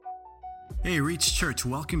Hey, Reach Church,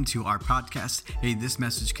 welcome to our podcast. Hey, this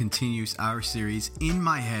message continues our series, In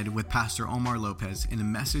My Head, with Pastor Omar Lopez in a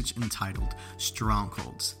message entitled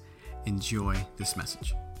Strongholds. Enjoy this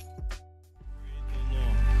message.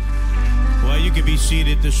 Well, you can be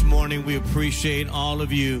seated this morning. We appreciate all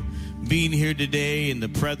of you being here today in the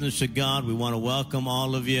presence of God. We want to welcome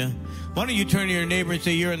all of you. Why don't you turn to your neighbor and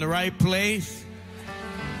say, you're in the right place,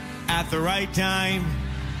 at the right time,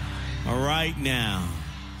 right now.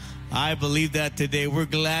 I believe that today. We're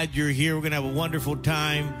glad you're here. We're going to have a wonderful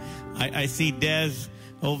time. I see Des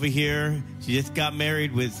over here. She just got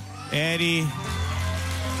married with Eddie.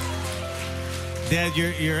 Des,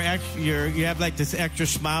 you have like this extra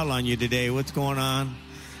smile on you today. What's going on?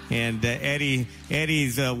 And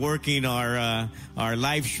Eddie's working our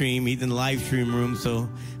live stream. He's in the live stream room, so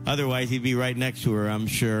otherwise he'd be right next to her, I'm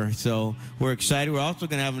sure. So we're excited. We're also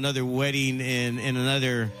going to have another wedding in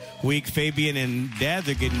another week. Fabian and Dad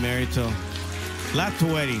are getting married, so lots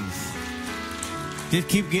of weddings. Just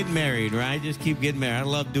keep getting married, right? Just keep getting married. I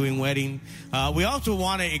love doing wedding. We also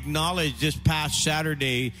want to acknowledge this past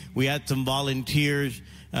Saturday, we had some volunteers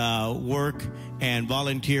work and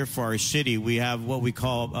volunteer for our city. We have what we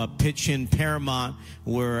call a Pitch in Paramount,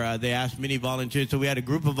 where they asked many volunteers. So we had a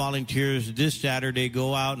group of volunteers this Saturday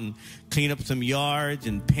go out and clean up some yards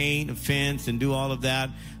and paint a fence and do all of that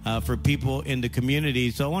for people in the community.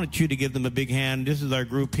 So I wanted you to give them a big hand. This is our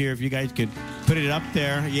group here. If you guys could put it up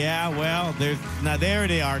there. Yeah, well, there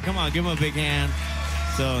they are. Come on, give them a big hand.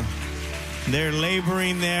 So they're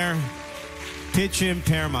laboring there. Pitch in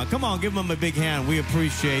Paramount. Come on, give them a big hand. We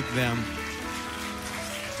appreciate them.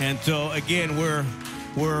 And so, again, we're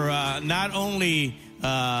not only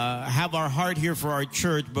have our heart here for our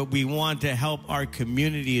church, but we want to help our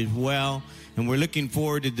community as well. And we're looking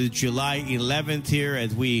forward to the July 11th here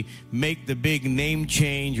as we make the big name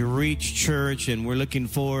change, Reach Church, and we're looking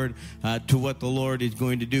forward to what the Lord is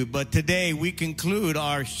going to do. But today we conclude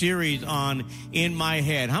our series on In My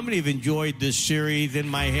Head. How many have enjoyed this series, In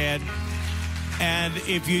My Head? And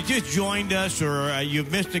if you just joined us or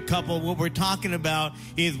you've missed a couple, what we're talking about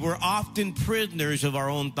is we're often prisoners of our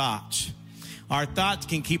own thoughts. Our thoughts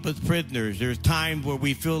can keep us prisoners. There's times where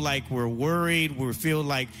we feel like we're worried. We feel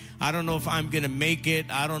like, I don't know if I'm going to make it.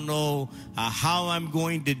 I don't know how I'm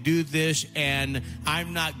going to do this, and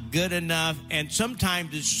I'm not good enough. And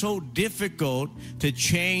sometimes it's so difficult to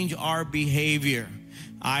change our behavior.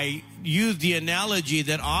 I use the analogy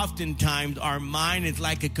that oftentimes our mind is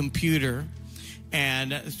like a computer.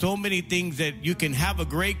 And so many things that you can have a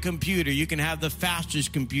great computer. You can have the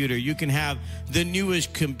fastest computer. You can have the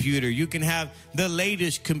newest computer. You can have the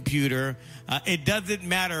latest computer. It doesn't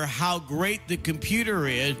matter how great the computer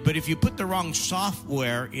is, but if you put the wrong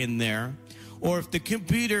software in there, or if the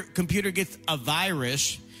computer gets a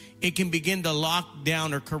virus, it can begin to lock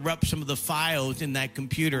down or corrupt some of the files in that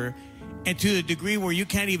computer, and to a degree where you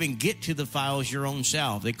can't even get to the files your own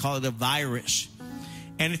self. They call it a virus.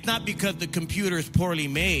 And it's not because the computer is poorly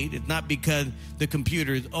made. It's not because the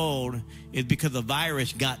computer is old. It's because the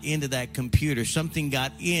virus got into that computer. Something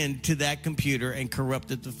got into that computer and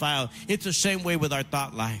corrupted the file. It's the same way with our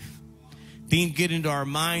thought life. Things get into our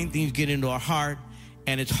mind. Things get into our heart.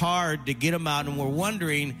 And it's hard to get them out. And we're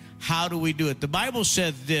wondering, how do we do it? The Bible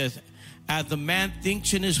says this, as a man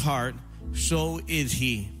thinks in his heart, so is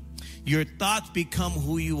he. Your thoughts become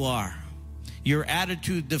who you are. Your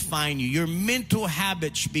attitude define you. Your mental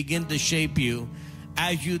habits begin to shape you.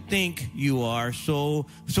 As you think you are, so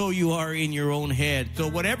you are in your own head. So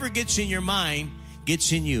whatever gets in your mind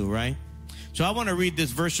gets in you, right? So I want to read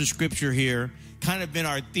this verse of scripture here, kind of been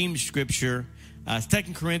our theme scripture,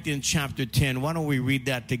 2 Corinthians chapter 10. Why don't we read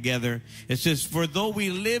that together? It says, for though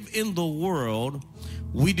we live in the world,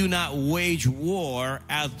 we do not wage war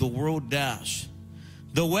as the world does.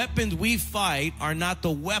 The weapons we fight are not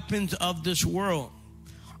the weapons of this world.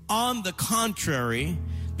 On the contrary,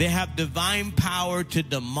 they have divine power to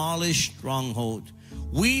demolish strongholds.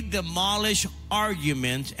 We demolish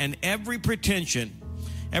arguments and every pretension.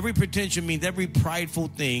 Every pretension means every prideful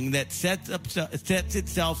thing that sets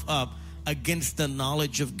itself up against the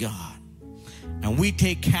knowledge of God. And we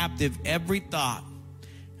take captive every thought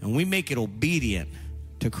and we make it obedient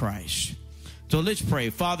to Christ. So let's pray.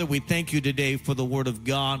 Father, we thank you today for the word of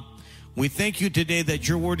God. We thank you today that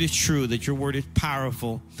your word is true, that your word is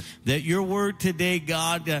powerful, that your word today,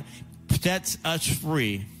 God, sets us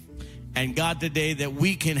free. And God, today that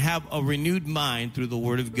we can have a renewed mind through the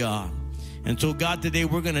word of God. And so, God, today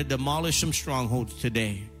we're going to demolish some strongholds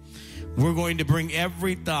today. We're going to bring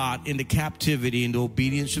every thought into captivity, into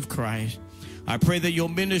obedience of Christ. I pray that you'll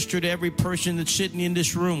minister to every person that's sitting in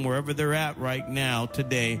this room, wherever they're at right now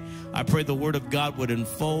today. I pray the word of God would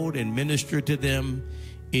unfold and minister to them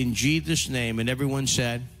in Jesus' name. And everyone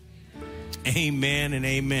said, amen and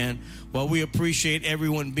amen. Well, we appreciate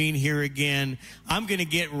everyone being here again. I'm going to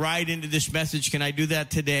get right into this message. Can I do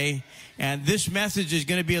that today? And this message is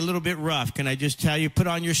going to be a little bit rough. Can I just tell you, put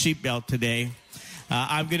on your seatbelt today.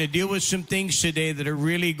 I'm going to deal with some things today that are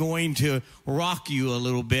really going to rock you a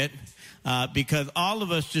little bit. Because all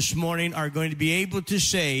of us this morning are going to be able to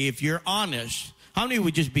say, if you're honest, how many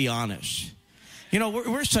would just be honest? You know,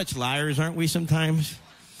 we're such liars, aren't we sometimes?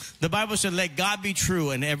 The Bible said, let God be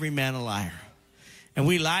true and every man a liar. And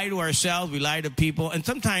we lie to ourselves, we lie to people, and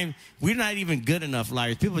sometimes we're not even good enough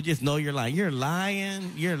liars. People just know you're lying. You're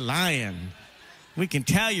lying, you're lying. We can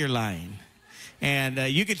tell you're lying. And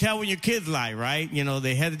you can tell when your kids lie, right? You know,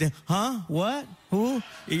 they hesitate. Huh? What? Who?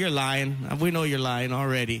 You're lying. We know you're lying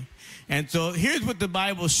already. And so here's what the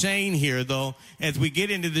Bible's saying here, though, as we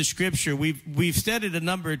get into the scripture. We've said it a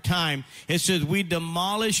number of times. It says we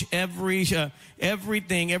demolish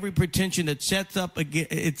everything, every pretension that sets up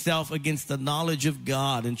itself against the knowledge of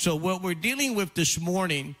God. And so what we're dealing with this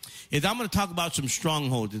morning is I'm going to talk about some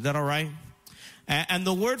strongholds. Is that all right? And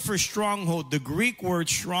the word for stronghold, the Greek word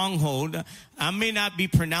stronghold, I may not be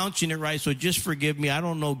pronouncing it right, so just forgive me. I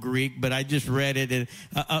don't know Greek, but I just read it. And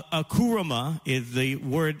akurama is the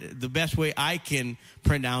word, the best way I can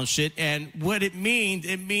pronounce it. And what it means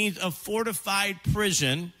a fortified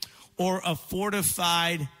prison or a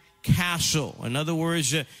fortified castle. In other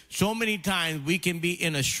words, so many times we can be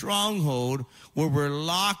in a stronghold where we're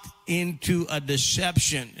locked into a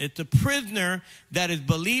deception. It's a prisoner that is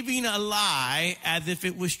believing a lie as if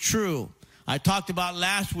it was true. I talked about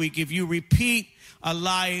last week, if you repeat a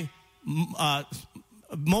lie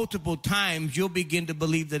multiple times, you'll begin to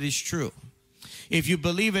believe that it's true. If you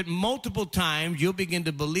believe it multiple times, you'll begin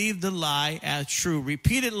to believe the lie as true.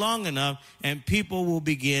 Repeat it long enough, and people will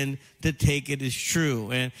begin to take it as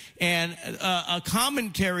true. And a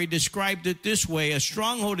commentary described it this way: a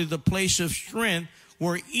stronghold is a place of strength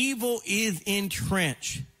where evil is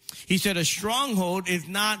entrenched. He said a stronghold is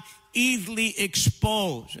not easily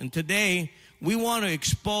exposed. And today, we want to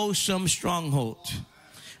expose some strongholds.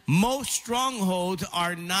 Most strongholds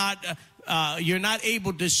are not... you're not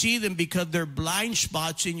able to see them because they're blind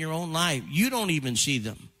spots in your own life. You don't even see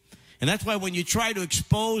them. And that's why when you try to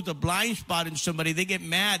expose a blind spot in somebody, they get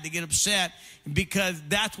mad, they get upset, because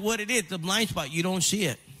that's what it is, the blind spot. You don't see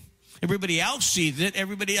it. Everybody else sees it.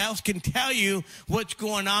 Everybody else can tell you what's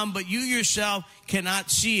going on, but you yourself cannot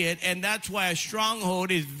see it. And that's why a stronghold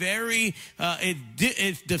is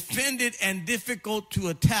it's defended and difficult to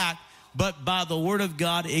attack, but by the word of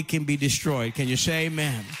God, it can be destroyed. Can you say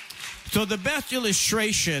amen? So the best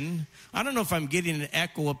illustration, I don't know if I'm getting an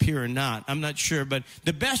echo up here or not. I'm not sure. But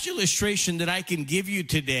the best illustration that I can give you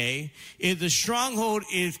today is the stronghold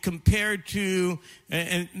is compared to,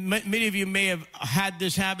 and many of you may have had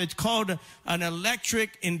this habit, it's called an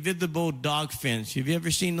electric invisible dog fence. Have you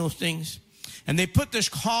ever seen those things? And they put this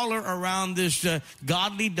collar around this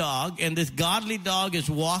godly dog, and this godly dog is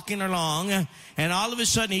walking along, and all of a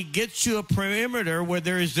sudden he gets to a perimeter where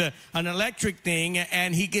there is an electric thing,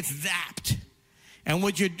 and he gets zapped. And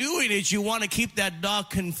what you're doing is you want to keep that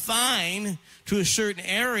dog confined to a certain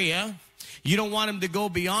area. You don't want him to go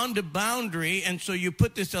beyond the boundary, and so you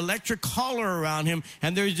put this electric collar around him,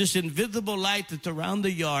 and there's this invisible light that's around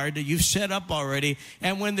the yard that you've set up already.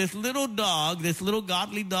 And when this little dog, this little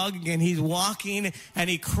godly dog again, he's walking, and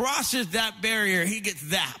he crosses that barrier, he gets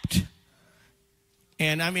zapped.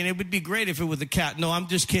 And, I mean, it would be great if it was a cat. No, I'm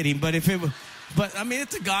just kidding. But if it was... But, I mean,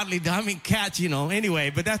 it's a godly dog. I mean, cats, you know. Anyway,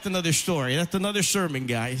 but that's another story. That's another sermon,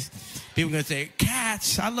 guys. People are going to say,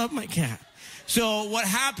 cats, I love my cat. So what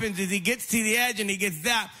happens is he gets to the edge and he gets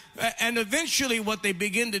zapped. And eventually what they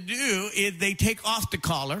begin to do is they take off the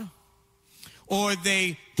collar, or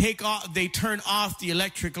they turn off the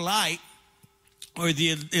electric light, or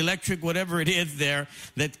the electric whatever it is there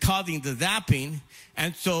that's causing the zapping.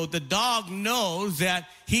 And so the dog knows that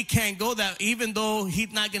he can't go that, even though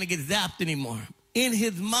he's not going to get zapped anymore. In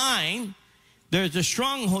his mind, there's a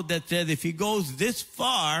stronghold that says if he goes this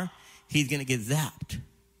far, he's going to get zapped.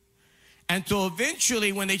 And so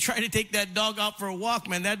eventually when they try to take that dog out for a walk,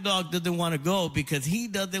 man, that dog doesn't want to go because he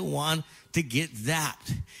doesn't want to get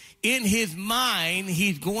zapped. In his mind,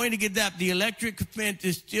 he's going to get zapped. The electric fence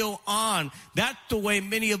is still on. That's the way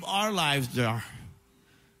many of our lives are.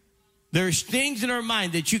 There's things in our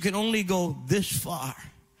mind that you can only go this far,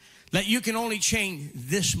 that you can only change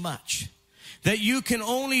this much. That you can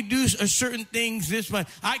only do certain things this much.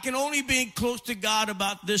 I can only be close to God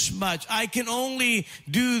about this much. I can only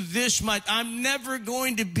do this much. I'm never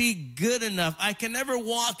going to be good enough. I can never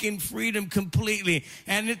walk in freedom completely.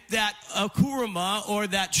 And it's that kuruma, or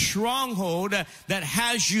that stronghold that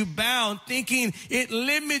has you bound, thinking it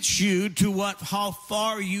limits you to how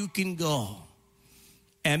far you can go.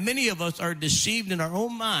 And many of us are deceived in our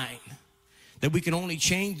own mind that we can only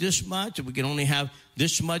change this much, that we can only have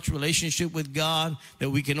this much relationship with God, that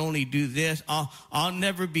we can only do this. I'll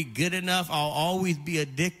never be good enough. I'll always be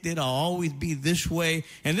addicted. I'll always be this way.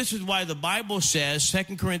 And this is why the Bible says,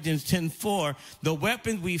 2 Corinthians 10:4, the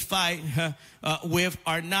weapons we fight with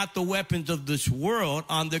are not the weapons of this world.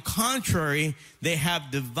 On the contrary, they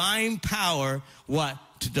have divine power,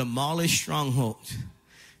 to demolish strongholds.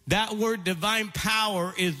 That word divine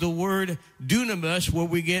power is the word dunamis, where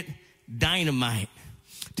we get dynamite.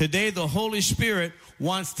 Today, the Holy Spirit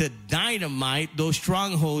wants to dynamite those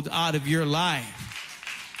strongholds out of your life.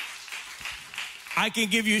 I can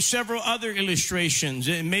give you several other illustrations.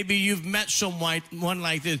 Maybe you've met one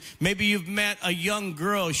like this. Maybe you've met a young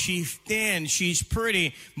girl. She's thin, she's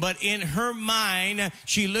pretty, but in her mind,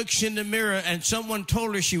 she looks in the mirror and someone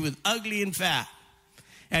told her she was ugly and fat.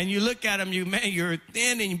 And you look at them, you're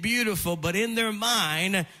thin and beautiful, but in their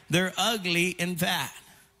mind, they're ugly and fat.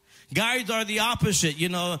 Guys are the opposite.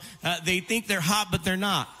 They think they're hot, but they're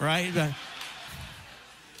not, right?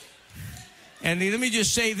 And let me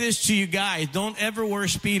just say this to you guys. Don't ever wear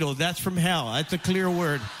Speedos. That's from hell. That's a clear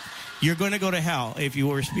word. You're going to go to hell if you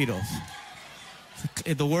wear Speedos.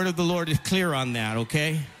 The word of the Lord is clear on that,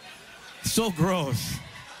 okay? So gross.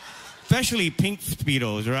 Especially pink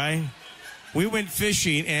Speedos, right? We went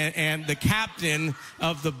fishing, and the captain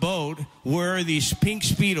of the boat wore these pink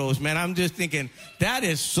Speedos. Man, I'm just thinking, that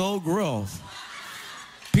is so gross.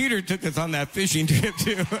 Peter took us on that fishing trip,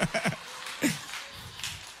 too.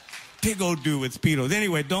 Big old dude with Speedos.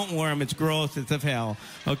 Anyway, don't wear them. It's gross. It's of hell.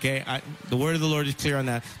 Okay, the word of the Lord is clear on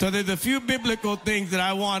that. So there's a few biblical things that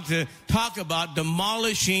I want to talk about,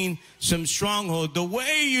 demolishing some strongholds. The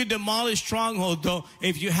way you demolish strongholds, though,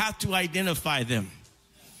 if you have to identify them.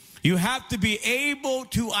 You have to be able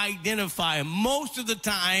to identify them. Most of the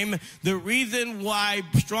time, the reason why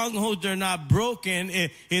strongholds are not broken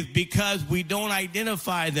is because we don't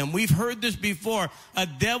identify them. We've heard this before. A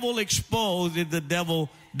devil exposed is the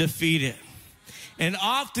devil defeated. And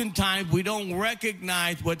oftentimes, we don't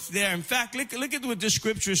recognize what's there. In fact, look at what the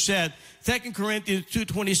scripture said. 2 Corinthians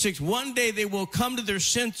 2:26. One day they will come to their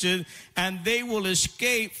senses, and they will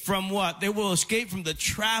escape from what? They will escape from the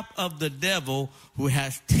trap of the devil, who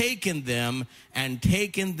has taken them and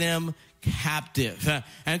taken them captive.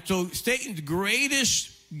 And so Satan's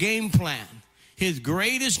greatest game plan, his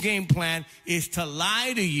greatest game plan is to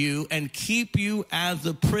lie to you and keep you as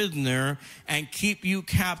a prisoner and keep you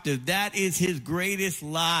captive. That is his greatest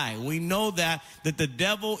lie. We know that the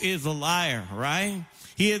devil is a liar, right?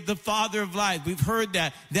 He is the father of lies. We've heard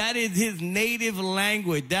that. That is his native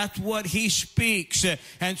language. That's what he speaks.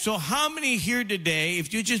 And so how many here today,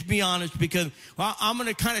 if you just be honest, because I'm going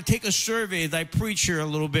to kind of take a survey as I preach here a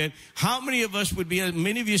little bit. How many of us would be,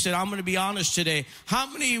 many of you said, I'm going to be honest today. How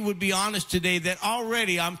many would be honest today that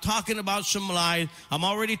already I'm talking about some lies. I'm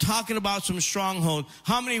already talking about some strongholds.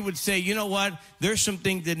 How many would say, you know what? There's some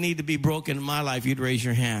things that need to be broken in my life. You'd raise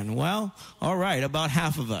your hand. Well, all right, about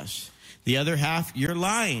half of us. The other half, you're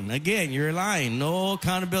lying. Again, you're lying. No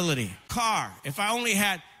accountability. Car. If I only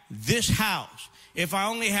had this house, if I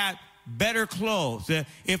only had better clothes,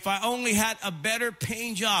 if I only had a better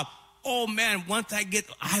paying job, oh man, once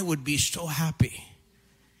I would be so happy.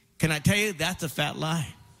 Can I tell you, that's a fat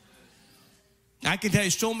lie. I can tell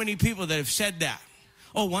you so many people that have said that.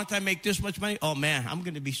 Oh, once I make this much money, oh man, I'm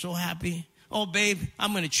going to be so happy. Oh babe,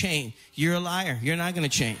 I'm going to change. You're a liar. You're not going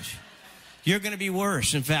to change. You're going to be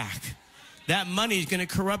worse, in fact. That money is going to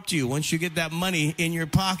corrupt you once you get that money in your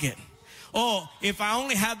pocket. Oh, if I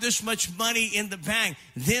only have this much money in the bank,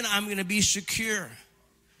 then I'm going to be secure.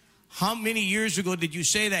 How many years ago did you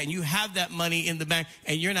say that and you have that money in the bank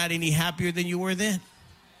and you're not any happier than you were then?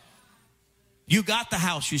 You got the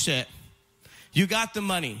house, you said. You got the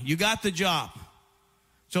money. You got the job.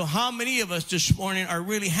 So how many of us this morning are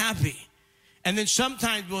really happy? And then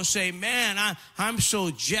sometimes we'll say, man, I'm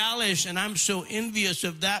so jealous and I'm so envious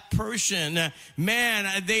of that person.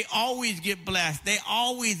 Man, they always get blessed. They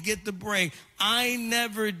always get the break. I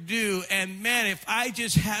never do. And man, if I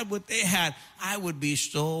just had what they had, I would be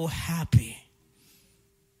so happy.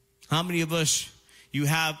 How many of us, you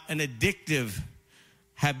have an addictive,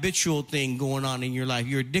 habitual thing going on in your life?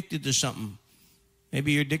 You're addicted to something.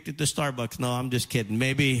 Maybe you're addicted to Starbucks. No, I'm just kidding.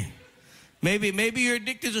 Maybe you're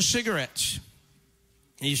addicted to cigarettes.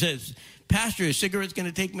 He says, Pastor, is cigarettes going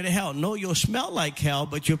to take me to hell? No, you'll smell like hell,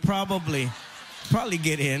 but you'll probably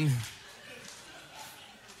get in.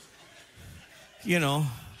 You know,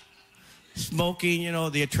 smoking, you know,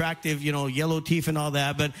 the attractive, you know, yellow teeth and all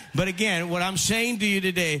that. But again, what I'm saying to you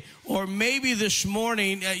today, or maybe this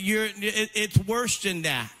morning, it's worse than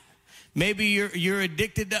that. Maybe you're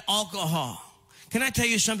addicted to alcohol. Can I tell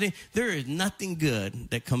you something? There is nothing good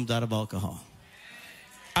that comes out of alcohol.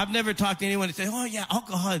 I've never talked to anyone that says, oh, yeah,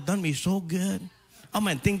 alcohol has done me so good. Oh,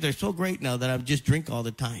 man, things are so great now that I just drink all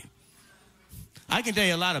the time. I can tell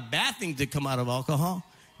you a lot of bad things that come out of alcohol.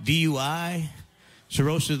 DUI,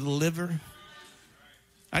 cirrhosis of the liver.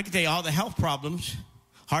 I can tell you all the health problems.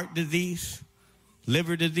 Heart disease,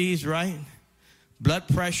 liver disease, right? Blood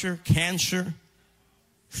pressure, cancer,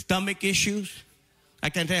 stomach issues. I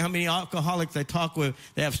can't tell you how many alcoholics I talk with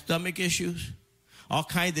that have stomach issues. All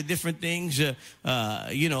kinds of different things,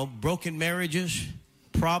 you know, broken marriages,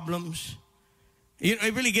 problems. You know,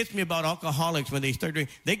 it really gets me about alcoholics when they start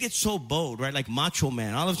drinking. They get so bold, right, like Macho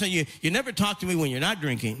Man. All of a sudden, you never talk to me when you're not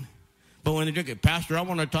drinking. But when they're drinking, Pastor, I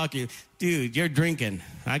want to talk to you. Dude, you're drinking.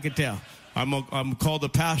 I could tell. I'm called the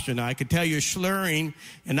pastor now. I could tell you're slurring,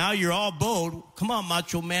 and now you're all bold. Come on,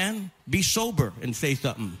 Macho Man. Be sober and say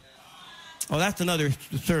something. Oh, that's another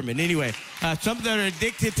sermon. Anyway, some that are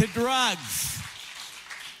addicted to drugs.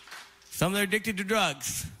 Some that are addicted to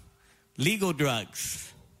drugs, legal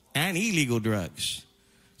drugs, and illegal drugs.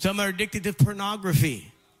 Some are addicted to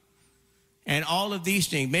pornography, and all of these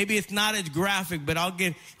things. Maybe it's not as graphic, but I'll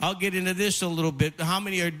get into this a little bit. How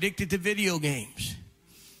many are addicted to video games?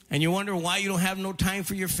 And you wonder why you don't have no time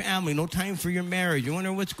for your family, no time for your marriage. You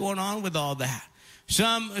wonder what's going on with all that. So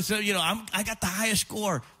you know, I got the highest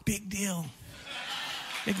score. Big deal.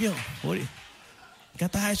 Big deal. What do you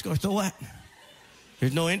got the highest score? So what?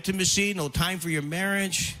 There's no intimacy, no time for your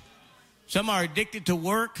marriage. Some are addicted to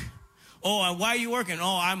work. Oh, why are you working?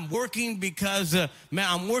 Oh, I'm working because, man,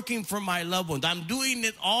 I'm working for my loved ones. I'm doing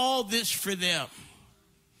all this for them.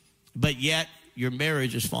 But yet, your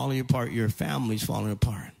marriage is falling apart. Your family's falling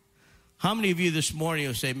apart. How many of you this morning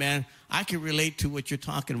will say, man, I can relate to what you're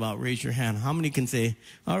talking about? Raise your hand. How many can say,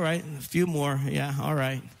 all right, a few more. Yeah, all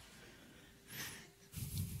right.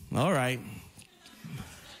 All right.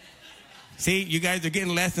 See, you guys are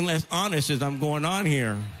getting less and less honest as I'm going on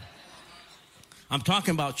here. I'm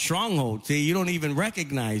talking about strongholds. See, you don't even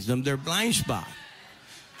recognize them. They're blind spot.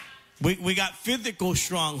 We got physical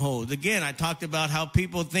strongholds. Again, I talked about how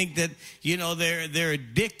people think that, you know, they're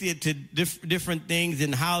addicted to different things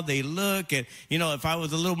and how they look. And, you know, if I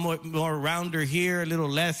was a little more rounder here, a little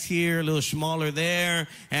less here, a little smaller there,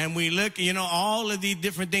 and we look, you know, all of these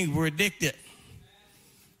different things, we're addicted.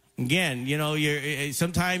 Again, you know,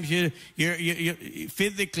 sometimes you're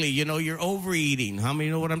physically, you know, you're overeating. How many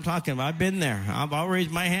know what I'm talking about? I've been there. I'll raise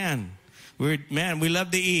my hand. We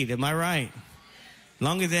love to eat. Am I right? As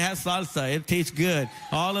long as it has salsa, it tastes good.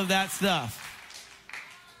 All of that stuff.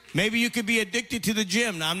 Maybe you could be addicted to the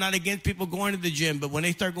gym. Now, I'm not against people going to the gym, but when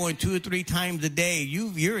they start going 2 or 3 times a day,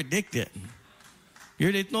 you're addicted.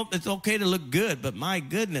 It's okay to look good, but my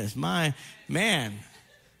goodness, my man.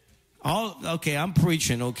 Okay, I'm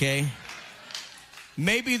preaching, okay?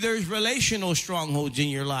 Maybe there's relational strongholds in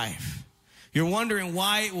your life. You're wondering,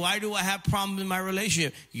 why do I have problems in my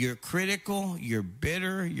relationship? You're critical, you're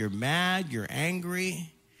bitter, you're mad, you're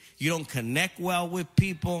angry. You don't connect well with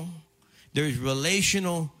people. There's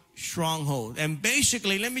relational strongholds. And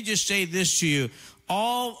basically, let me just say this to you.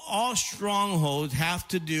 All strongholds have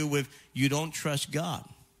to do with you don't trust God.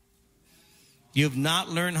 You've not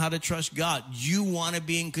learned how to trust God. You want to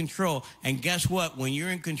be in control. And guess what? When you're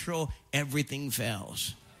in control, everything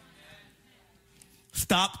fails.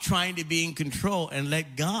 Stop trying to be in control and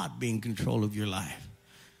let God be in control of your life.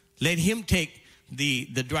 Let him take the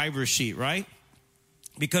driver's seat, right?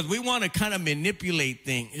 Because we want to kind of manipulate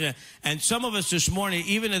things. And some of us this morning,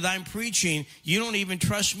 even as I'm preaching, you don't even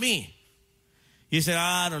trust me. You said,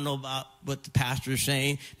 I don't know about what the pastor is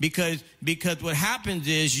saying. Because what happens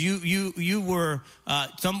is you were,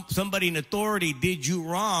 somebody in authority did you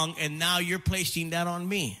wrong, and now you're placing that on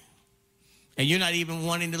me. And you're not even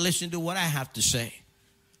wanting to listen to what I have to say.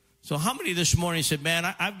 So how many this morning said, man,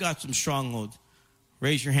 I've got some strongholds?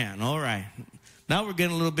 Raise your hand. All right. Now we're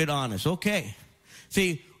getting a little bit honest. Okay.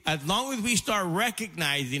 See, as long as we start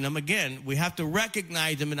recognizing them, again, we have to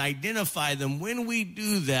recognize them and identify them. When we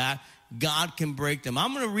do that, God can break them.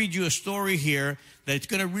 I'm going to read you a story here that's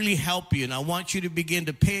going to really help you. And I want you to begin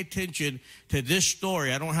to pay attention to this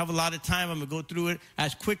story. I don't have a lot of time. I'm going to go through it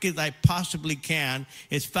as quick as I possibly can.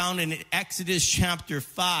 It's found in Exodus chapter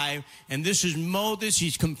 5. And this is Moses.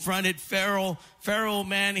 He's confronted Pharaoh. Pharaoh,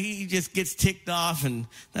 man, he just gets ticked off. And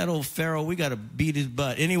that old Pharaoh, we got to beat his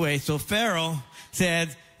butt. Anyway, so Pharaoh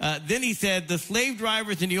said, then he said, the slave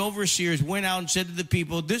drivers and the overseers went out and said to the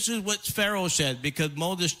people, this is what Pharaoh said, because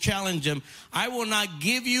Moses challenged him, I will not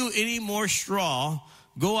give you any more straw.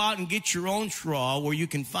 Go out and get your own straw where you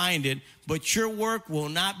can find it, but your work will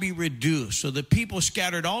not be reduced. So the people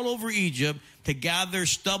scattered all over Egypt to gather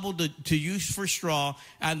stubble to use for straw,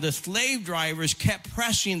 and the slave drivers kept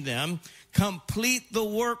pressing them, complete the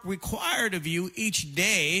work required of you each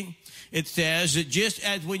day. It says that just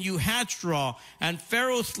as when you had straw, and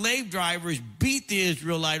Pharaoh's slave drivers beat the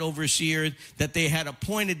Israelite overseers that they had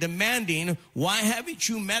appointed, demanding, why haven't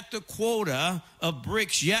you met the quota of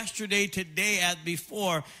bricks yesterday, today, as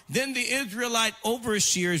before? Then the Israelite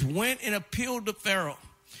overseers went and appealed to Pharaoh.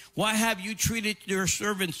 Why have you treated your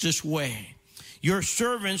servants this way? Your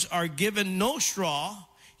servants are given no straw,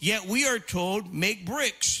 yet we are told, make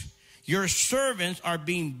bricks. Your servants are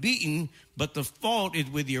being beaten, but the fault is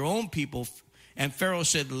with your own people. And Pharaoh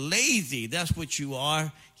said, lazy, that's what you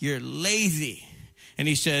are. You're lazy. And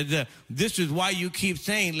he said, this is why you keep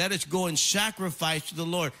saying, let us go and sacrifice to the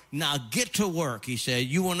Lord. Now get to work, he said.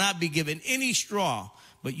 You will not be given any straw,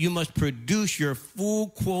 but you must produce your full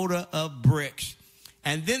quota of bricks.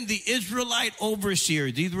 And then the Israelite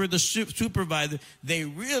overseers, these were the supervisors, they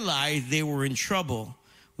realized they were in trouble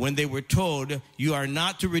when they were told, you are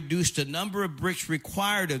not to reduce the number of bricks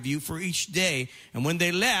required of you for each day. And when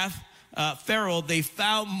they left Pharaoh, they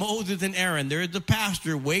found Moses and Aaron. There's the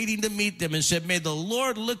pastor waiting to meet them and said, may the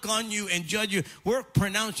Lord look on you and judge you. We're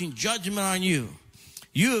pronouncing judgment on you.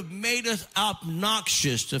 You have made us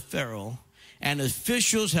obnoxious to Pharaoh, and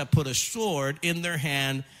officials have put a sword in their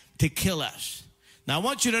hand to kill us. Now, I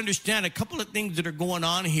want you to understand a couple of things that are going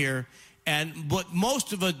on here. And what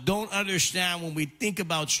most of us don't understand when we think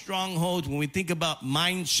about strongholds, when we think about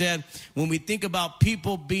mindset, when we think about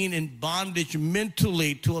people being in bondage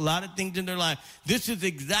mentally to a lot of things in their life, this is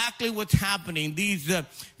exactly what's happening. These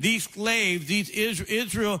slaves,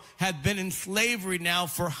 Israel had been in slavery now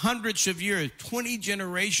for hundreds of years, 20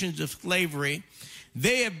 generations of slavery.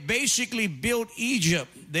 They have basically built Egypt.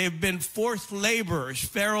 They've been forced laborers.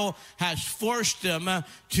 Pharaoh has forced them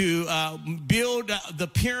to build the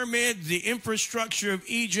pyramids, the infrastructure of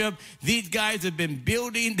Egypt. These guys have been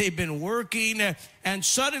building, they've been working, and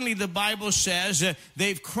suddenly the Bible says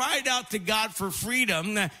they've cried out to God for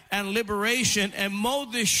freedom and liberation, and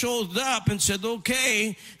Moses shows up and said,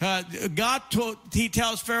 okay, he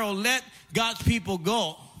tells Pharaoh, let God's people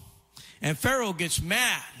go. And Pharaoh gets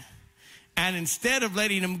mad. And instead of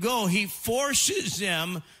letting them go, he forces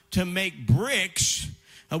them to make bricks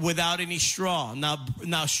without any straw.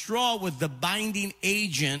 Now straw was the binding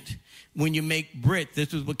agent when you make brick.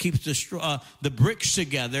 This is what keeps the bricks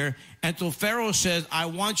together. And so Pharaoh says, I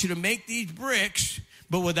want you to make these bricks,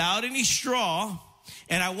 but without any straw,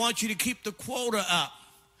 and I want you to keep the quota up.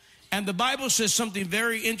 And the Bible says something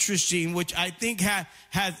very interesting, which I think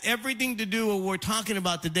has everything to do with what we're talking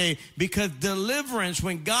about today, because deliverance,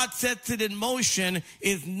 when God sets it in motion,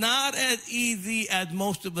 is not as easy as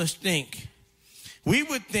most of us think. We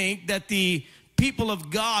would think that the people of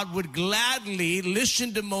God would gladly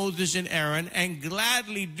listen to Moses and Aaron and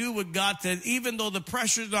gladly do what God says, even though the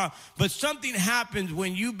pressure's on. But something happens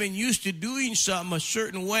when you've been used to doing something a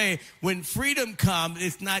certain way. When freedom comes,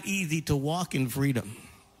 it's not easy to walk in freedom.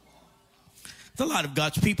 There's a lot of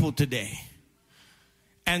God's people today.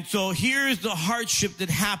 And so here's the hardship that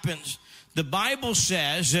happens. The Bible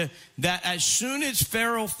says that as soon as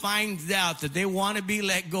Pharaoh finds out that they want to be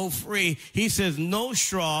let go free, he says no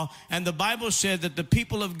straw. And the Bible says that the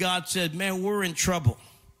people of God said, man, we're in trouble.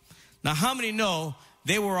 Now, how many know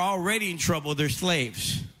they were already in trouble? They're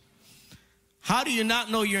slaves. How do you not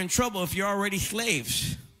know you're in trouble if you're already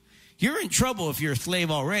slaves? You're in trouble if you're a slave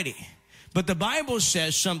already. But the Bible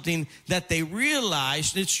says something that they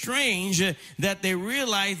realized. It's strange that they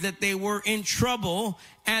realized that they were in trouble.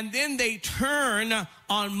 And then they turn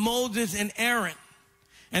on Moses and Aaron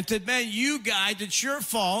and said, man, you guys, it's your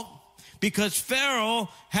fault because Pharaoh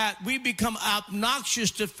we become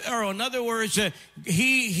obnoxious to Pharaoh. In other words,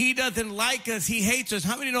 he doesn't like us. He hates us.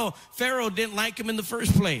 How many know Pharaoh didn't like him in the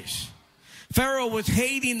first place? Pharaoh was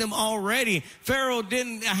hating them already. Pharaoh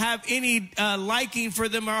didn't have any liking for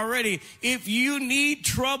them already. If you need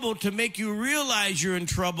trouble to make you realize you're in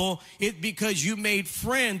trouble, it's because you made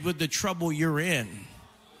friends with the trouble you're in.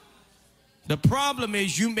 The problem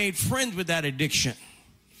is you made friends with that addiction.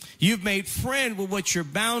 You've made friends with what you're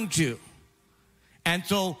bound to. And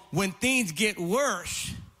so when things get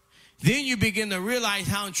worse, then you begin to realize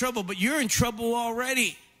how in trouble, but you're in trouble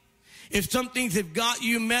already. If some things have got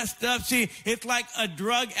you messed up, see, it's like a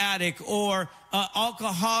drug addict or an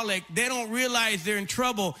alcoholic. They don't realize they're in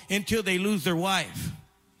trouble until they lose their wife,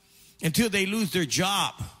 until they lose their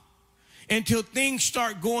job, until things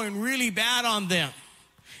start going really bad on them.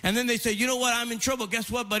 And then they say, you know what, I'm in trouble. Guess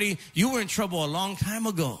what, buddy? You were in trouble a long time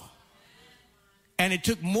ago. And it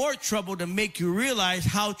took more trouble to make you realize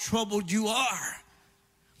how troubled you are.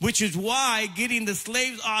 Which is why getting the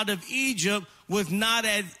slaves out of Egypt was not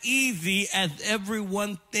as easy as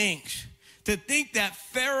everyone thinks. To think that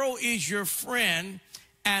Pharaoh is your friend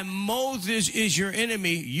and Moses is your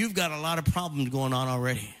enemy, you've got a lot of problems going on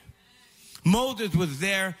already. Moses was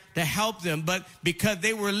there to help them, but because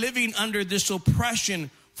they were living under this oppression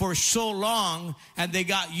for so long, and they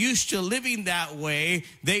got used to living that way,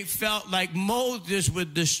 they felt like Moses was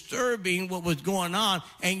disturbing what was going on,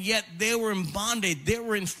 and yet they were in bondage. They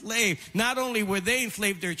were enslaved. Not only were they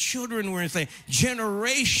enslaved, their children were enslaved.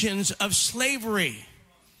 Generations of slavery.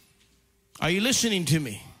 Are you listening to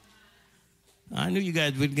me? I knew you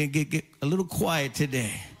guys would get a little quiet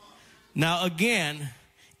today. Now, again,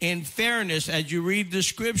 in fairness, as you read the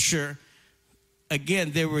scripture,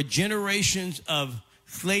 again, there were generations of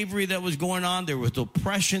slavery that was going on. There was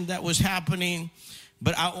oppression that was happening.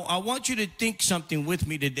 But I want you to think something with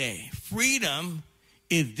me today. Freedom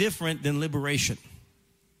is different than liberation.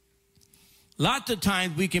 Lots of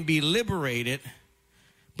times we can be liberated,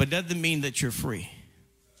 but doesn't mean that you're free.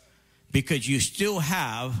 Because you still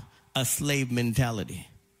have a slave mentality.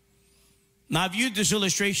 Now, I've used this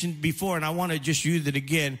illustration before, and I want to just use it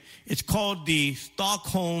again. It's called the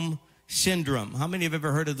Stockholm Syndrome. How many have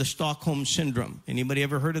ever heard of the Stockholm Syndrome? Anybody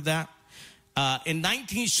ever heard of that? In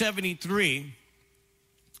 1973,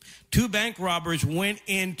 two bank robbers went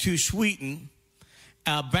into Sweden,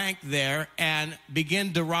 a bank there, and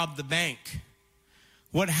began to rob the bank.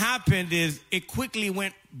 What happened is it quickly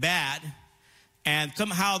went bad, and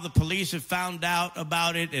somehow the police had found out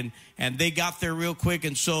about it, and they got there real quick.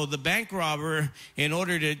 And so the bank robber, in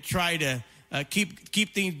order to try to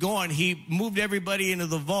keep things going, he moved everybody into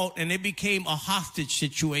the vault, and it became a hostage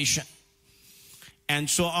situation. And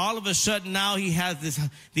so all of a sudden now he has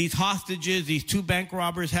these hostages. These two bank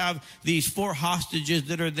robbers have these 4 hostages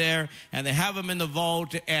that are there, and they have them in the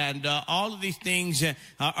vault, and all of these things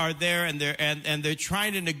are there, and they're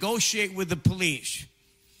trying to negotiate with the police.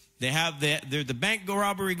 They have the bank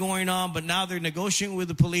robbery going on, but now they're negotiating with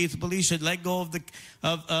the police. The police said, let go of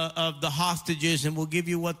the hostages, and we'll give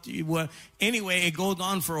you what you want. Anyway, it goes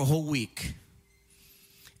on for a whole week.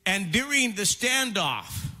 And during the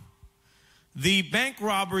standoff, the bank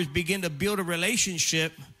robbers begin to build a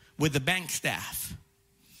relationship with the bank staff.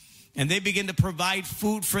 And they begin to provide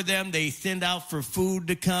food for them. They send out for food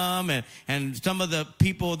to come. And some of the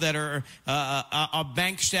people that are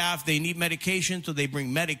bank staff, they need medication. So they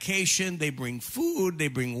bring medication. They bring food. They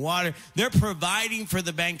bring water. They're providing for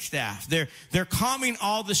the bank staff. They're calming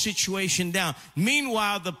all the situation down.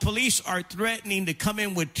 Meanwhile, the police are threatening to come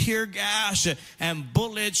in with tear gas and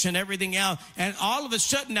bullets and everything else. And all of a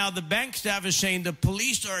sudden now the bank staff is saying the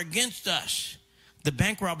police are against us. The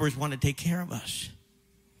bank robbers want to take care of us.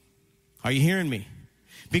 Are you hearing me?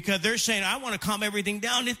 Because they're saying, I want to calm everything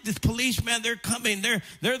down. This policeman, they're coming.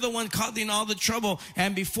 They're the one causing all the trouble.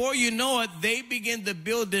 And before you know it, they begin to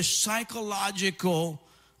build this psychological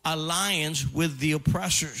alliance with the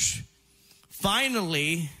oppressors.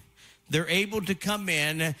 Finally, they're able to come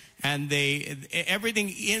in, and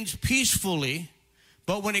everything ends peacefully.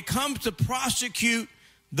 But when it comes to prosecute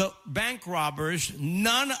the bank robbers,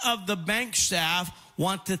 none of the bank staff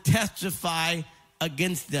want to testify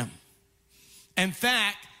against them. In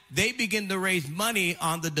fact, they begin to raise money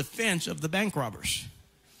on the defense of the bank robbers.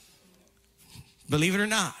 Believe it or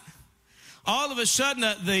not. All of a sudden,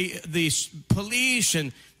 the police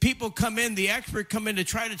and people come in, the expert come in to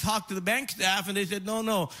try to talk to the bank staff, and they said,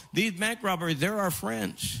 no, these bank robbers, they're our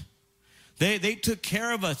friends. They took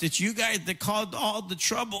care of us. It's you guys that caused all the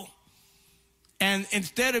trouble. And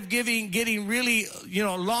instead of getting really,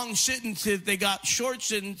 long sentences, they got short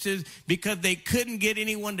sentences because they couldn't get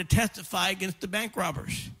anyone to testify against the bank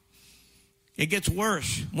robbers. It gets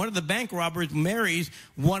worse. One of the bank robbers marries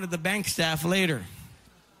one of the bank staff later.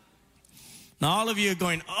 Now, all of you are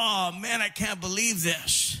going, oh, man, I can't believe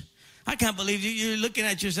this. I can't believe you're looking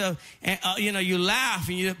at yourself, and, you laugh,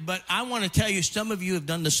 but I want to tell you, some of you have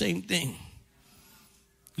done the same thing.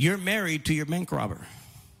 You're married to your bank robber.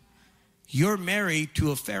 You're married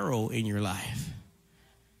to a Pharaoh in your life.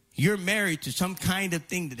 you're married to some kind of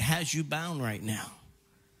thing that has you bound right now.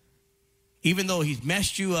 Even though he's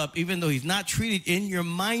messed you up, even though he's not treated in your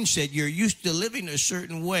mindset, you're used to living a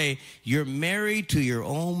certain way, you're married to your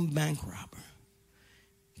own bank robber.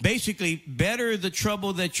 Basically, better the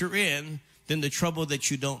trouble that you're in than the trouble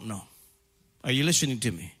that you don't know. Are you listening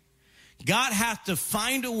to me? God has to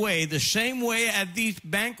find a way, the same way as these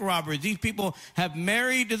bank robbers. These people have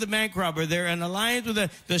married to the bank robber. They're in alliance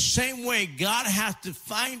with the same way. God has to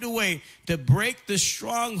find a way to break the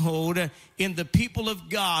stronghold in the people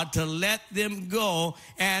of God, to let them go.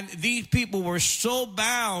 And these people were so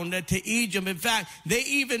bound to Egypt. In fact, they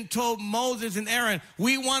even told Moses and Aaron,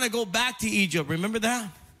 we want to go back to Egypt. Remember that?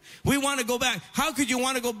 We want to go back. How could you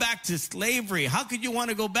want to go back to slavery? How could you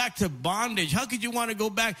want to go back to bondage? How could you want to go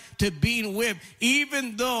back to being whipped?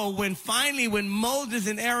 Even though when Moses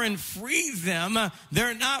and Aaron frees them,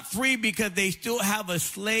 they're not free because they still have a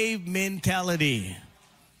slave mentality.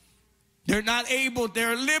 They're not able,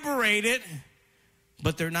 they're liberated,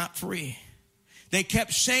 but they're not free. They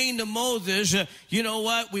kept saying to Moses, you know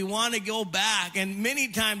what, we want to go back. And many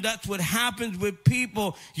times that's what happens with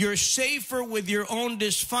people. You're safer with your own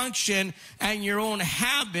dysfunction and your own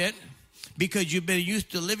habit because you've been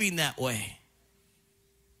used to living that way.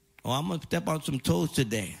 Oh, I'm going to step on some toes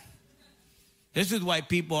today. This is why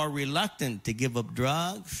people are reluctant to give up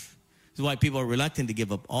drugs. This is why people are reluctant to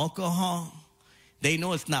give up alcohol. They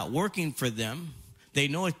know it's not working for them. They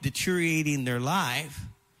know it's deteriorating their life.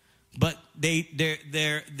 But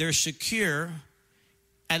they're secure.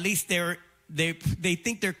 At least they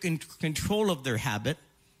think they're in control of their habit.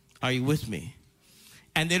 Are you with me?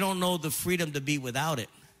 And they don't know the freedom to be without it.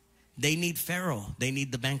 They need Pharaoh. They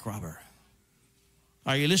need the bank robber.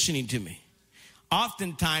 Are you listening to me?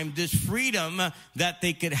 Oftentimes, this freedom that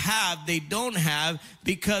they could have, they don't have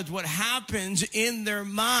because what happens in their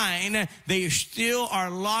mind, they still are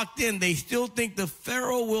locked in. They still think the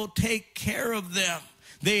Pharaoh will take care of them.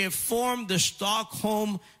 They have formed the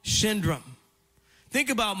Stockholm Syndrome.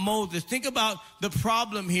 Think about Moses. Think about the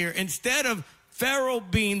problem here. Instead of Pharaoh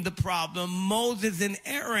being the problem, Moses and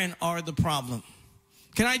Aaron are the problem.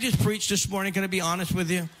 Can I just preach this morning? Can I be honest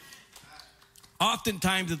with you?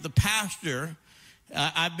 Oftentimes as the pastor,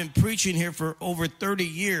 I've been preaching here for over 30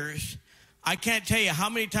 years. I can't tell you how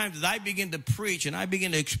many times as I begin to preach and I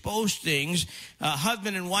begin to expose things,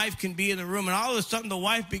 husband and wife can be in the room and all of a sudden the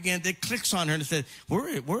wife it clicks on her and says,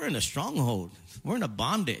 we're in a stronghold. We're in a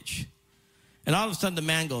bondage. And all of a sudden the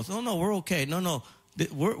man goes, oh no, we're okay. No,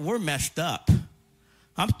 we're messed up.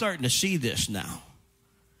 I'm starting to see this now.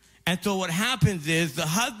 And so what happens is the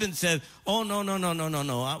husband says, oh,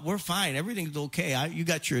 no, we're fine. Everything's okay. You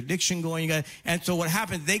got your addiction going. And so what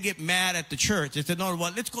happens, they get mad at the church. They said, no,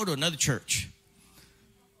 well, let's go to another church.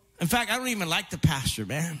 In fact, I don't even like the pastor,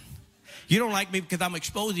 man. You don't like me because I'm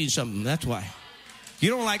exposing something. That's why.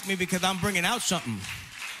 You don't like me because I'm bringing out something.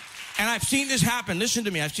 And I've seen this happen. Listen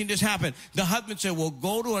to me. I've seen this happen. The husband said, well,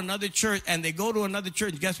 go to another church. And they go to another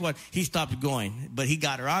church. Guess what? He stopped going. But he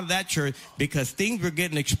got her out of that church because things were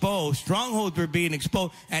getting exposed. Strongholds were being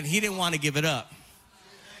exposed. And he didn't want to give it up.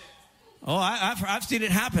 Oh, I've seen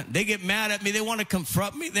it happen. They get mad at me. They want to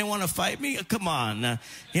confront me. They want to fight me. Come on.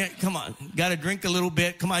 Come on. Got to drink a little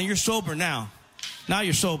bit. Come on. You're sober now. Now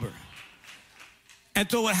you're sober. And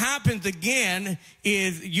so what happens again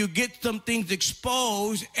is you get some things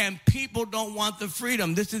exposed and people don't want the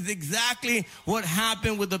freedom. This is exactly what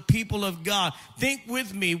happened with the people of God. Think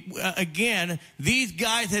with me again. These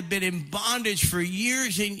guys had been in bondage for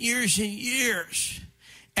years and years and years.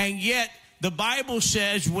 And yet the Bible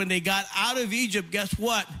says when they got out of Egypt, guess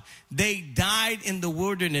what? They died in the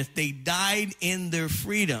wilderness. They died in their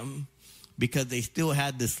freedom because they still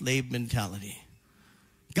had the slave mentality.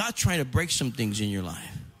 God's trying to break some things in your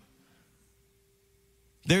life.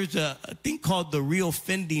 There's a thing called the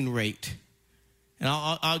reoffending rate. And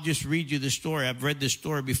I'll just read you the story. I've read this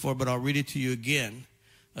story before, but I'll read it to you again.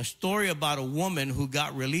 A story about a woman who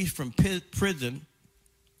got released from prison.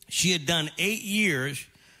 She had done 8 years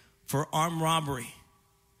for armed robbery.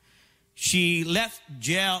 She left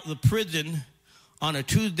the prison on a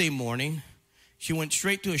Tuesday morning. She went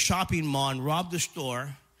straight to a shopping mall and robbed the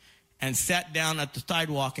store and sat down at the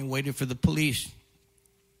sidewalk and waited for the police.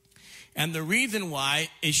 And the reason why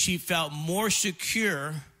is she felt more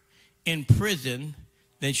secure in prison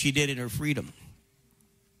than she did in her freedom.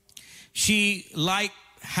 She liked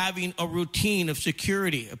having a routine of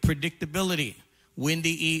security, of predictability, when to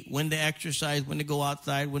eat, when to exercise, when to go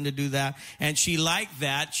outside, when to do that. And she liked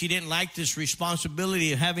that. She didn't like this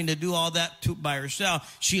responsibility of having to do all that by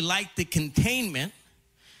herself. She liked the containment.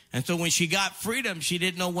 And so when she got freedom, she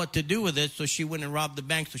didn't know what to do with it, so she went and robbed the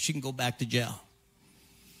bank so she can go back to jail.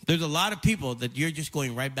 There's a lot of people that you're just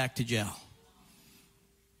going right back to jail.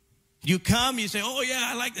 You come, you say, oh, yeah,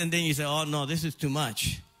 I like it. And then you say, oh, no, this is too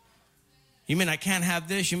much. You mean I can't have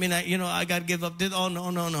this? You mean I got to give up this? Oh, no.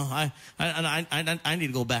 I need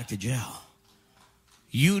to go back to jail.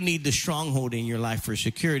 You need the stronghold in your life for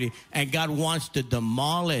security. And God wants to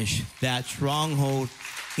demolish that stronghold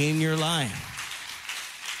in your life.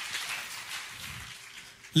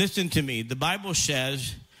 Listen to me. The Bible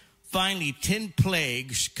says, finally, 10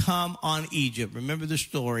 plagues come on Egypt. Remember the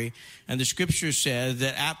story. And the scripture says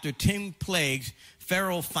that after 10 plagues,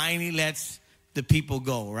 Pharaoh finally lets the people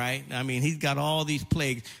go, right? I mean, he's got all these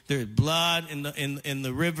plagues. There's blood in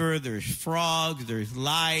the river. There's frogs. There's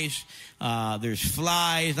lice. There's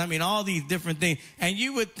flies. I mean, all these different things. And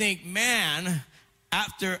you would think, man,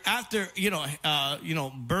 after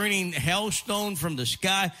burning hailstone from the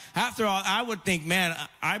sky, after all, I would think, man,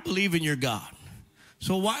 I believe in your God.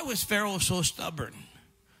 So why was Pharaoh so stubborn?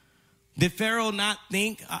 Did Pharaoh not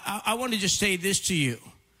think? I want to just say this to you.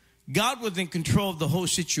 God was in control of the whole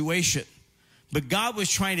situation. But God was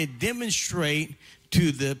trying to demonstrate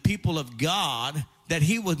to the people of God that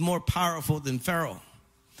he was more powerful than Pharaoh.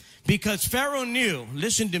 Because Pharaoh knew,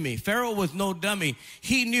 listen to me, Pharaoh was no dummy.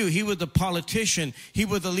 He knew he was a politician. He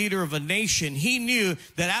was a leader of a nation. He knew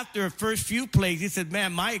that after the first few plagues, he said,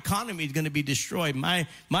 man, my economy is going to be destroyed. My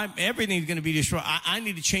everything is going to be destroyed. I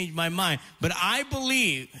need to change my mind. But I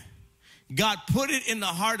believe God put it in the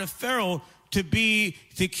heart of Pharaoh to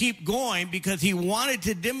keep going because he wanted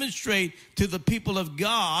to demonstrate to the people of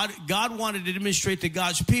God, God wanted to demonstrate to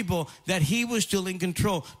God's people that he was still in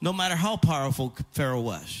control, no matter how powerful Pharaoh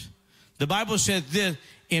was. The Bible says this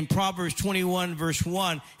in Proverbs 21, verse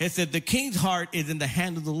 1. It said, the king's heart is in the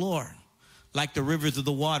hand of the Lord, like the rivers of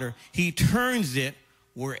the water. He turns it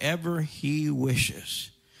wherever he wishes.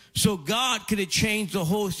 So God could have changed the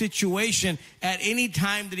whole situation at any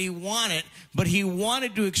time that he wanted, but he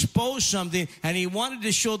wanted to expose something, and he wanted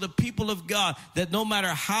to show the people of God that no matter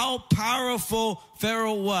how powerful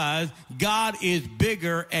Pharaoh was, God is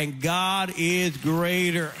bigger and God is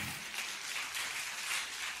greater.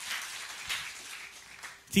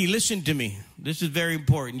 See, listen to me. This is very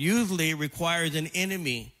important. Usually it requires an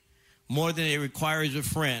enemy more than it requires a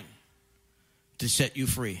friend to set you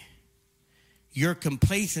free. Your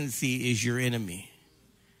complacency is your enemy.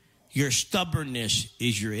 Your stubbornness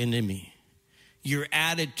is your enemy. Your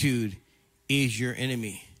attitude is your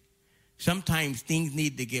enemy. Sometimes things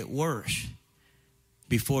need to get worse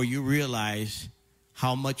before you realize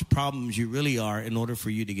how much problems you really are in order for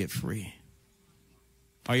you to get free.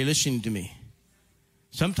 Are you listening to me?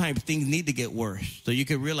 Sometimes things need to get worse so you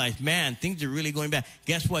can realize, man, things are really going bad.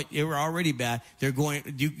 Guess what? They were already bad. They're going.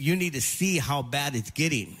 You need to see how bad it's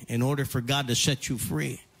getting in order for God to set you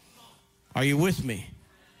free. Are you with me?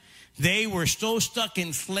 They were so stuck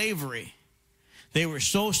in slavery. They were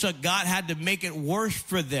so stuck. God had to make it worse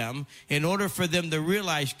for them in order for them to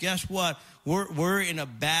realize, guess what? We're in a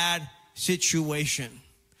bad situation.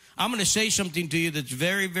 I'm going to say something to you that's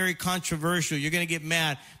very, very controversial. You're going to get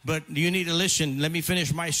mad, but you need to listen. Let me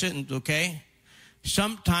finish my sentence, okay?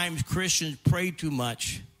 Sometimes Christians pray too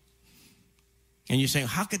much. And you're saying,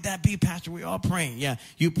 how could that be, Pastor? We're all praying. Yeah,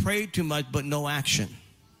 you pray too much, but no action.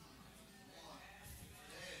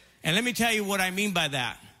 And let me tell you what I mean by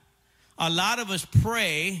that. A lot of us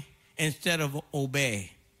pray instead of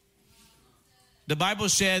obey. The Bible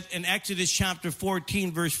says in Exodus chapter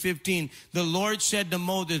 14, verse 15, the Lord said to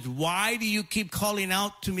Moses, why do you keep calling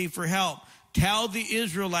out to me for help? Tell the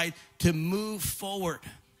Israelites to move forward.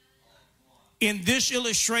 In this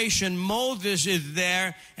illustration, Moses is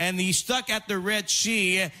there, and he's stuck at the Red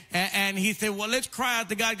Sea, and he said, well, let's cry out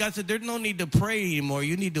to God. God said, there's no need to pray anymore.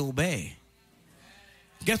 You need to obey.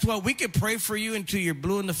 Guess what? We can pray for you until you're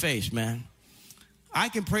blue in the face, man. I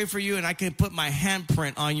can pray for you, and I can put my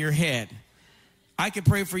handprint on your head. I can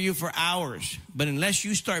pray for you for hours, but unless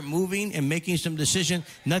you start moving and making some decisions,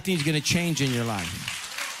 nothing's going to change in your life.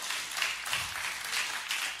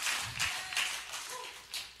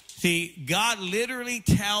 See, God literally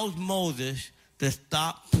tells Moses to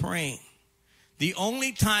stop praying. The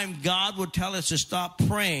only time God would tell us to stop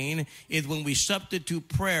praying is when we substitute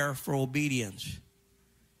prayer for obedience.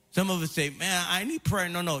 Some of us say, man, I need prayer.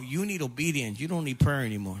 No, you need obedience. You don't need prayer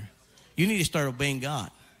anymore. You need to start obeying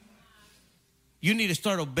God. You need to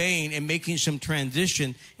start obeying and making some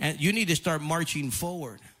transition, and you need to start marching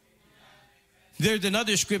forward. There's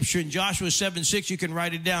another scripture in Joshua 7:6. You can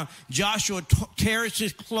write it down. Joshua tears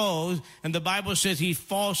his clothes, and the Bible says he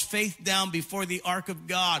falls face down before the ark of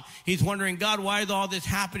God. He's wondering, God, why is all this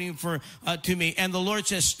happening to me? And the Lord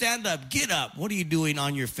says, stand up, get up. What are you doing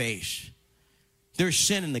on your face? There's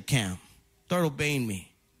sin in the camp. Start obeying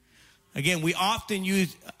me. Again, we often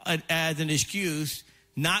use it as an excuse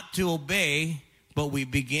not to obey, but we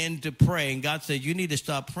begin to pray. And God says, you need to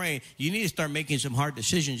stop praying. You need to start making some hard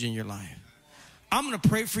decisions in your life. I'm going to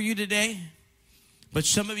pray for you today. But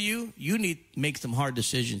some of you, you need to make some hard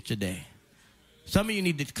decisions today. Some of you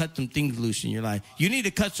need to cut some things loose in your life. You need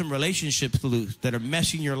to cut some relationships loose that are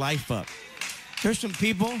messing your life up. There's some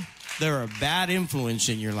people that are a bad influence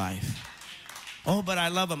in your life. Oh, but I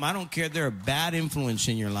love them. I don't care. They're a bad influence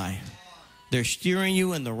in your life. They're steering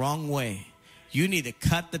you in the wrong way. You need to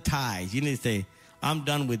cut the ties. You need to say, I'm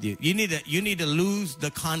done with you. You need to lose the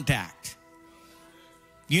contact.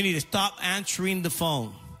 You need to stop answering the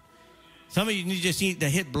phone. Some of you just need to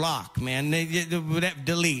hit block, man.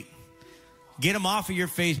 Delete. Get them off of your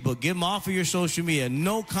Facebook. Get them off of your social media.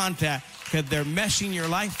 No contact, because they're messing your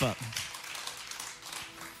life up.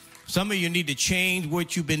 Some of you need to change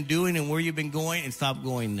what you've been doing and where you've been going and stop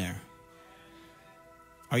going there.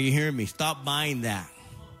 Are you hearing me? Stop buying that.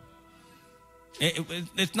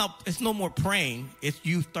 It's no more praying. It's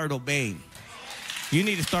you start obeying. You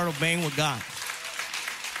need to start obeying with God.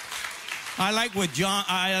 I like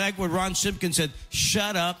what Ron Simpkins said.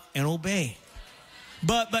 Shut up and obey.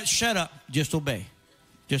 But shut up. Just obey.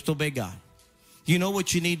 Just obey God. You know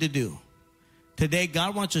what you need to do. Today,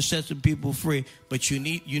 God wants to set some people free, but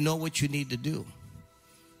you know what you need to do.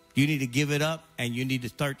 You need to give it up, and you need to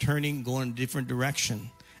start turning, going in a different direction.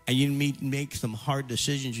 And you need to make some hard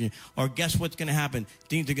decisions. Or guess what's going to happen?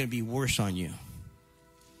 Things are going to be worse on you.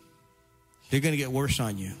 They're going to get worse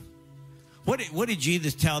on you. What did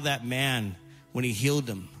Jesus tell that man when he healed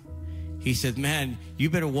him? He said, man, you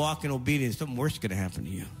better walk in obedience. Something worse is going to happen to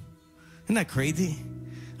you. Isn't that crazy?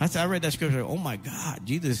 I read that scripture. Oh, my God.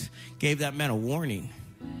 Jesus gave that man a warning.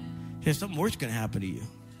 He said, something worse is going to happen to you.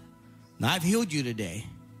 Now, I've healed you today.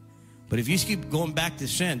 But if you keep going back to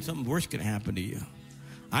sin, something worse is going to happen to you.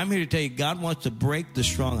 I'm here to tell you, God wants to break the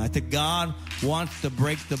strong. I think God wants to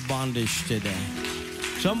break the bondage today.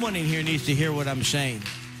 Someone in here needs to hear what I'm saying.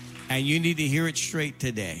 And you need to hear it straight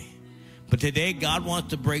today. But today, God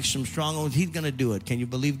wants to break some strongholds. He's going to do it. Can you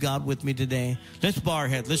believe God with me today? Let's bow our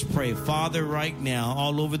heads. Let's pray. Father, right now,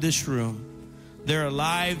 all over this room, there are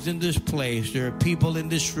lives in this place. There are people in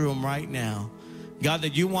this room right now. God,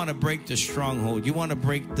 that you want to break the stronghold. You want to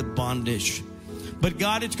break the bondage. But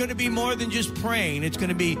God, it's going to be more than just praying. It's going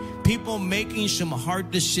to be people making some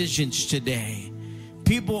hard decisions today.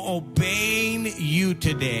 People obeying you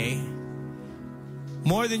today.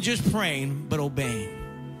 More than just praying, but obeying.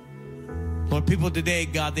 Lord, people today,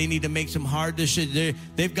 God, they need to make some hard decisions.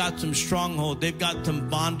 They've got some strongholds. They've got some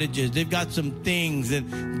bondages. They've got some things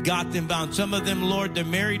that got them bound. Some of them, Lord, they're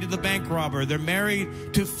married to the bank robber. They're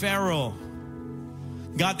married to Pharaoh.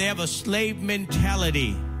 God, they have a slave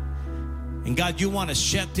mentality. And God, you want to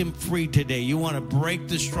set them free today. You want to break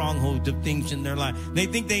the strongholds of things in their life. They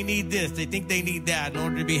think they need this. They think they need that in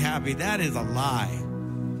order to be happy. That is a lie.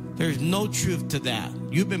 There's no truth to that.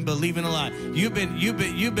 You've been believing a lie. You've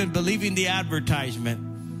been believing the advertisement,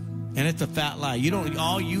 and it's a fat lie.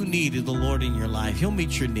 All you need is the Lord in your life. He'll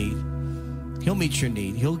meet your need. He'll meet your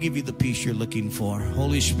need. He'll give you the peace you're looking for.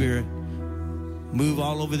 Holy Spirit, move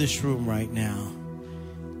all over this room right now.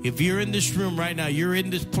 If you're in this room right now, you're in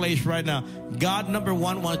this place right now, God, number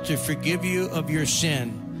one, wants to forgive you of your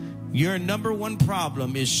sin. Your number one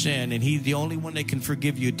problem is sin, and He's the only one that can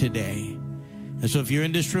forgive you today. And so if you're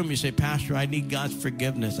in this room, you say, Pastor, I need God's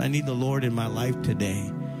forgiveness. I need the Lord in my life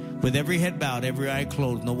today. With every head bowed, every eye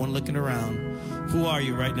closed, no one looking around. Who are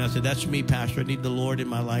you right now? Say, that's me, Pastor. I need the Lord in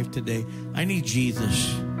my life today. I need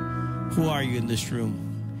Jesus. Who are you in this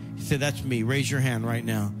room? You say, that's me. Raise your hand right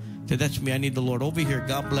now. Say, that's me. I need the Lord. Over here,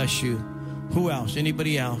 God bless you. Who else?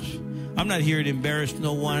 Anybody else? I'm not here to embarrass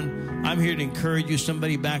no one. I'm here to encourage you.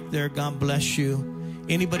 Somebody back there, God bless you.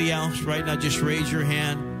 Anybody else right now, just raise your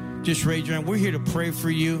hand. Just raise your hand. We're here to pray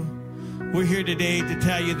for you. We're here today to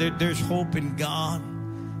tell you that there's hope in God,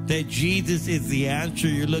 that Jesus is the answer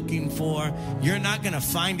you're looking for. You're not going to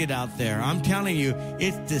find it out there. I'm telling you,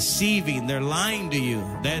 it's deceiving. They're lying to you.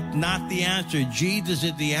 That's not the answer. Jesus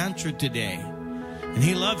is the answer today. And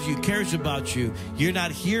He loves you, cares about you. You're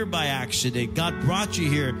not here by accident. God brought you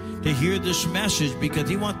here to hear this message because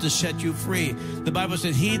He wants to set you free. The Bible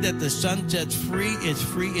says, he that the Son sets free is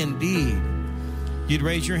free indeed. You'd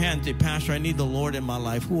raise your hand and say, Pastor, I need the Lord in my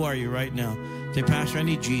life. Who are you right now? Say, Pastor, I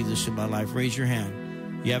need Jesus in my life. Raise your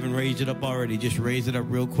hand. You haven't raised it up already. Just raise it up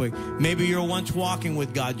real quick. Maybe you're once walking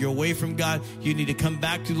with God. You're away from God. You need to come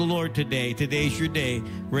back to the Lord today. Today's your day.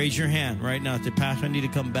 Raise your hand right now. Say, Pastor, I need to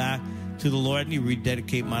come back to the Lord. I need to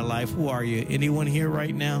rededicate my life. Who are you? Anyone here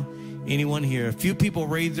right now? Anyone here? A few people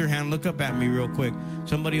raise their hand. Look up at me real quick.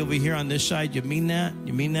 Somebody over here on this side, you mean that?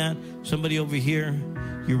 You mean that? Somebody over here,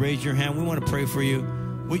 you raise your hand. We want to pray for you.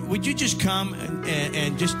 Would you just come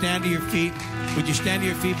and just stand to your feet? Would you stand to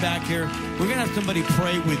your feet back here? We're going to have somebody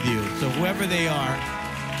pray with you. So whoever they are.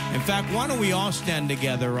 In fact, why don't we all stand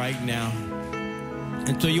together right now?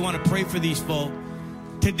 And so you want to pray for these folk.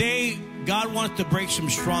 Today, God wants to break some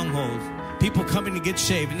strongholds. People coming to get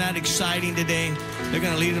saved. Isn't that exciting today? They're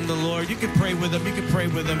going to lead them to the Lord. You can pray with them. You can pray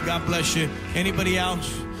with them. God bless you. Anybody else?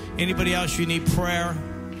 Anybody else you need prayer?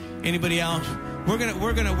 Anybody else? We're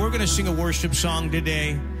gonna sing a worship song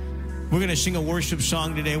today. We're gonna sing a worship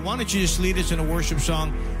song today. Why don't you just lead us in a worship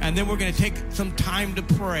song, and then we're gonna take some time to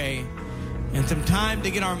pray and some time to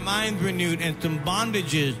get our minds renewed and some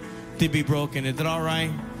bondages to be broken. Is that all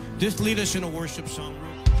right? Just lead us in a worship song.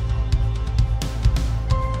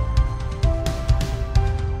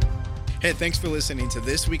 Hey, thanks for listening to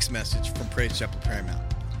this week's message from Praise Chapel Paramount.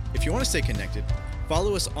 If you want to stay connected,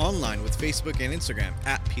 follow us online with Facebook and Instagram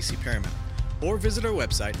at PC Paramount, or visit our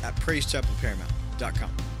website at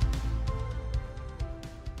praisechapelparamount.com.